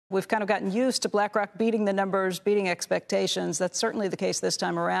We've kind of gotten used to BlackRock beating the numbers, beating expectations. That's certainly the case this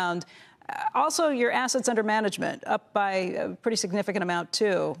time around. Also, your assets under management up by a pretty significant amount,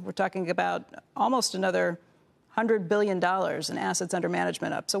 too. We're talking about almost another $100 billion in assets under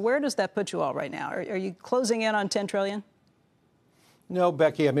management up. So where does that put you all right now? Are you closing in on $10 trillion? No,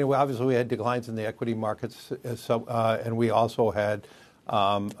 Becky. I mean, obviously, we had declines in the equity markets, and we also had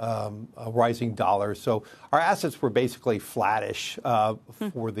a rising dollar. So our assets were basically flattish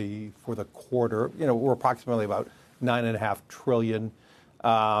for the quarter. You know, we're approximately about $9.5 trillion.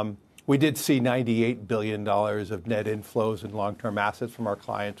 We did see $98 billion of net inflows in long-term assets from our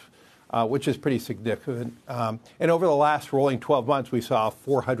clients, which is pretty significant. And over the last rolling 12 months, we saw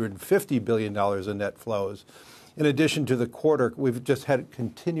 $450 billion in net flows. In addition to the quarter, we've just had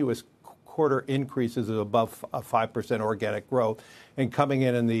continuous quarter increases of above 5% organic growth, and coming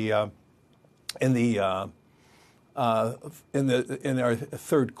in our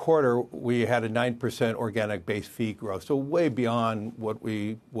third quarter, we had a 9% organic base fee growth, so way beyond what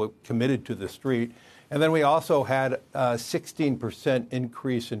we committed to the street. And then we also had a 16%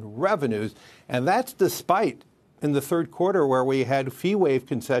 increase in revenues, and that's despite in the third quarter where we had fee waive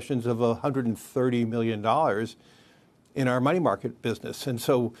concessions of $130 million in our money market business. And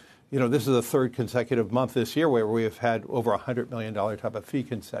so, you know, this is the third consecutive month this year where we have had over $100 million type of fee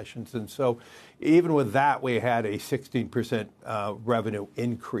concessions. And so even with that, we had a 16% revenue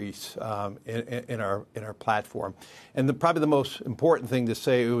increase in our platform. And probably the most important thing to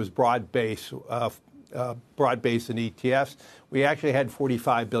say, it was broad-based. Broad-based in ETFs. We actually had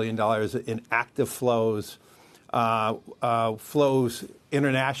 $45 billion in active flows, flows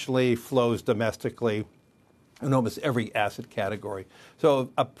internationally, flows domestically, in almost every asset category.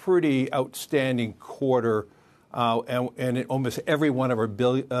 So a pretty outstanding quarter, and almost every one of our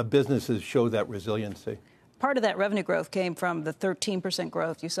businesses showed that resiliency. Part of that revenue growth came from the 13%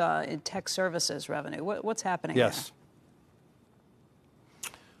 growth you saw in tech services revenue. What's happening there? Yes.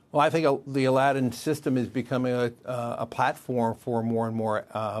 Well, I think the Aladdin system is becoming a platform for more and more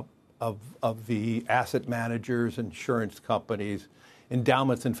of the asset managers, insurance companies,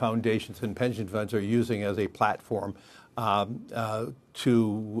 endowments and foundations and pension funds are using as a platform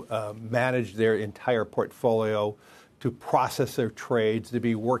to manage their entire portfolio, to process their trades, to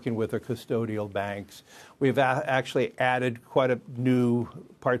be working with their custodial banks. We've actually added quite a new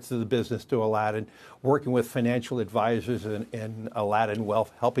parts of the business to Aladdin, working with financial advisors in Aladdin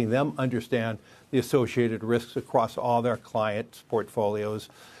Wealth, helping them understand the associated risks across all their clients' portfolios.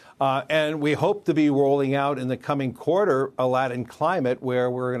 And we hope to be rolling out in the coming quarter Aladdin Climate, where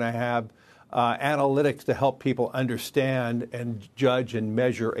we're going to have analytics to help people understand and judge and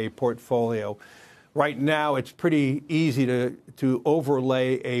measure a portfolio. Right now, it's pretty easy to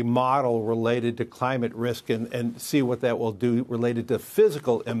overlay a model related to climate risk and see what that will do related to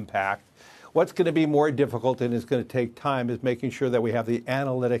physical impact. What's going to be more difficult and is going to take time is making sure that we have the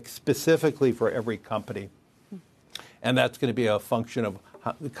analytics specifically for every company. And that's going to be a function of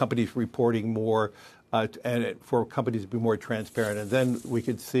how the companies reporting more and for companies to be more transparent. And then we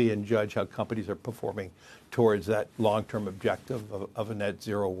could see and judge how companies are performing towards that long-term objective of a net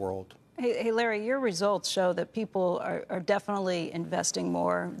zero world. Hey, Larry, your results show that people are definitely investing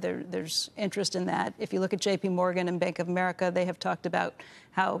more. There's interest in that. If you look at JP Morgan and Bank of America, they have talked about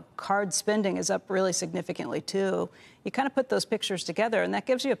how card spending is up really significantly, too. You kind of put those pictures together, and that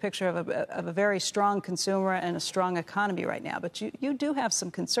gives you a picture of a very strong consumer and a strong economy right now. But you do have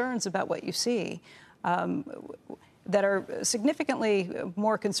some concerns about what you see that are significantly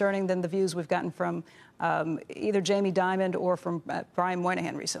more concerning than the views we've gotten from either Jamie Dimon or from Brian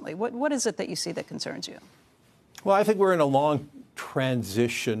Moynihan recently. What is it that you see that concerns you? Well, I think we're in a long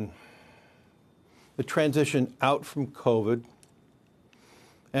transition, the transition out from COVID.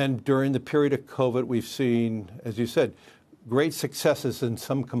 And during the period of COVID, we've seen, as you said, great successes in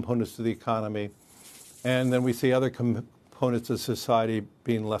some components of the economy. And then we see other components of society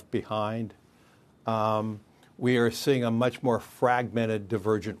being left behind. We are seeing a much more fragmented,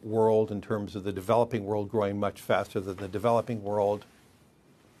 divergent world in terms of the developing world growing much faster than the developing world.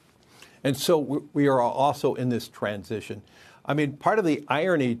 And so we are also in this transition. I mean, part of the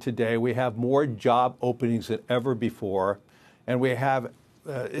irony today, we have more job openings than ever before, and we have,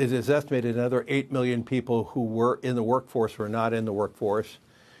 it is estimated, another 8 million people who were in the workforce who are not in the workforce.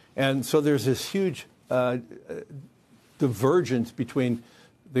 And so there's this huge divergence between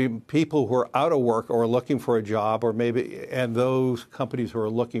the people who are out of work or looking for a job, or maybe, and those companies who are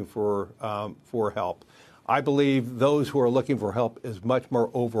looking for help. I believe those who are looking for help is much more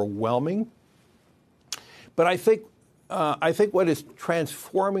overwhelming. But I think what is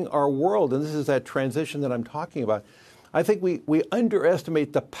transforming our world, and this is that transition that I'm talking about, I think we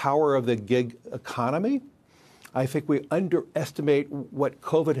underestimate the power of the gig economy. I think we underestimate what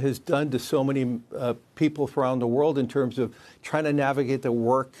COVID has done to so many people around the world in terms of trying to navigate the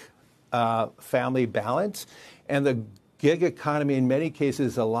work-family balance. And the gig economy, in many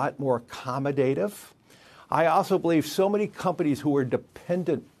cases, is a lot more accommodative. I also believe so many companies who are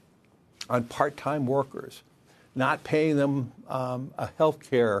dependent on part-time workers, not paying them a health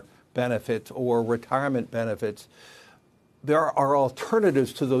care benefit or retirement benefits, there are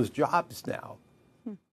alternatives to those jobs now.